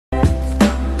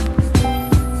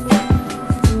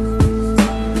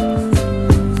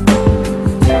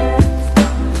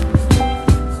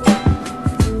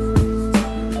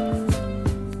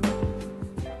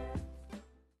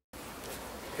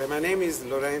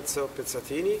Lorenzo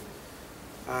Pezzatini.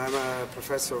 I'm a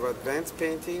professor of advanced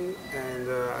painting, and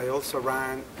I also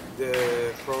ran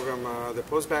the program, the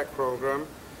Post-Bac program,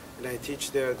 and I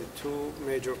teach there the two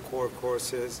major core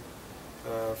courses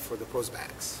for the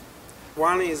Post-Bacs.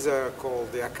 One is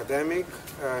called the academic,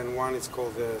 and one is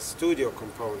called the studio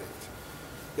component.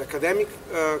 The academic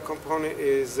component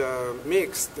is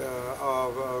mixed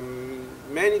of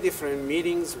many different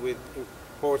meetings with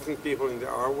important people in the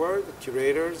art world,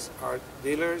 curators, art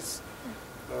dealers,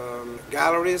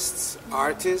 gallerists,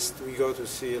 artists. We go to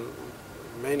see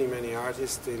many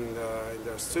artists in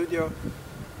their studio,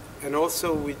 and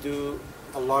also we do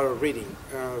a lot of reading.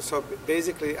 So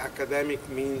basically academic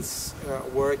means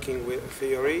working with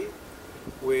theory,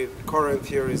 with current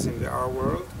theories in the art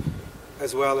world,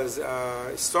 as well as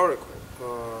historical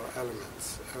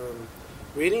elements.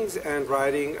 Readings and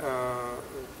writing,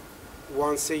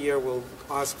 once a year we'll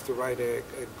ask to write a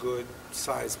good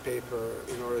size paper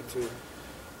in order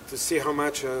to see how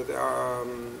much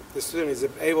the student is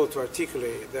able to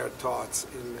articulate their thoughts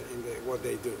in what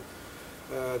they do.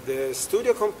 The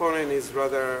studio component is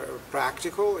rather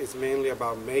practical. It's mainly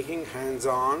about making,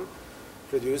 hands-on,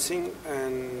 producing,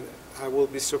 and I will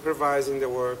be supervising the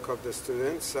work of the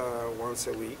students once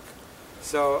a week.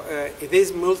 So it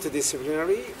is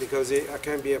multidisciplinary because it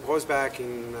can be a post-bac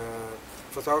in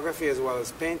photography as well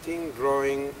as painting,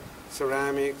 drawing,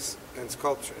 ceramics, and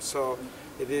sculpture. So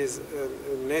it is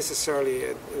necessarily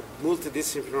a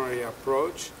multidisciplinary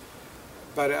approach,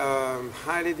 but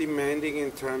highly demanding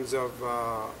in terms of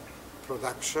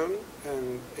production,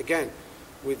 and again,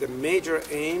 with a major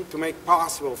aim to make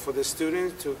possible for the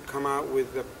students to come out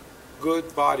with a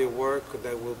good body of work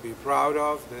that we'll be proud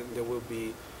of, and there will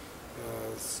be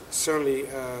certainly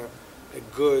a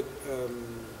good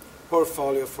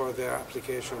portfolio for their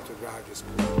application to graduate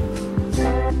school.